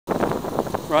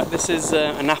Right, this is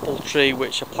an apple tree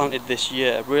which I planted this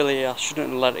year. Really, I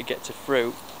shouldn't let it get to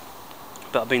fruit,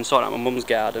 but I've been sorting out my mum's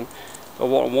garden. But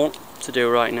what I want to do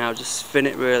right now is just spin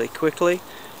it really quickly.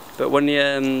 But when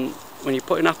you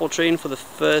put an apple tree in for the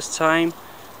first time,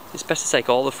 it's best to take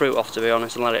all the fruit off, to be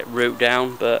honest, and let it root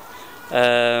down. But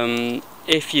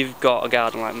if you've got a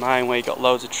garden like mine where you've got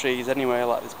loads of trees anyway,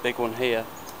 like this big one here,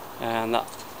 and that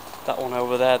one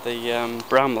over there, the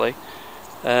Bramley,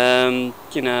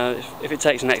 you know, if it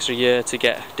takes an extra year to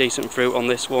get decent fruit on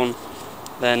this one,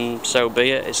 then so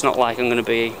be it. It's not like I'm going to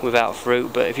be without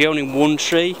fruit. But if you're only one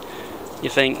tree, you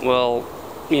think, well,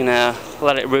 you know,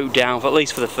 let it root down for at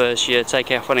least for the first year, take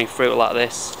off any fruit like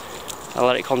this and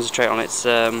let it concentrate on its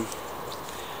on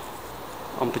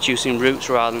producing roots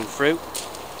rather than fruit,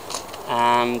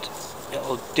 and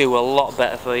it'll do a lot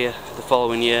better for you the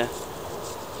following year.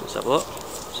 Let's have a look.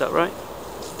 Is that right?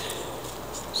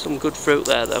 Some good fruit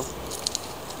there though.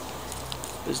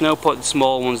 There's no point in the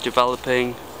small ones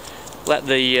developing. Let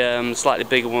the slightly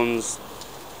bigger ones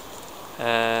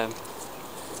get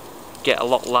a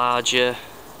lot larger,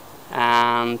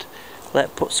 and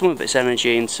put some of its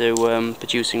energy into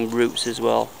producing roots as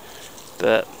well.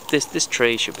 But this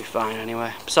tree should be fine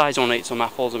anyway. Besides, I want to eat some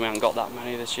apples, and we haven't got that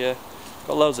many this year.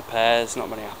 Got loads of pears, not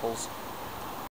many apples.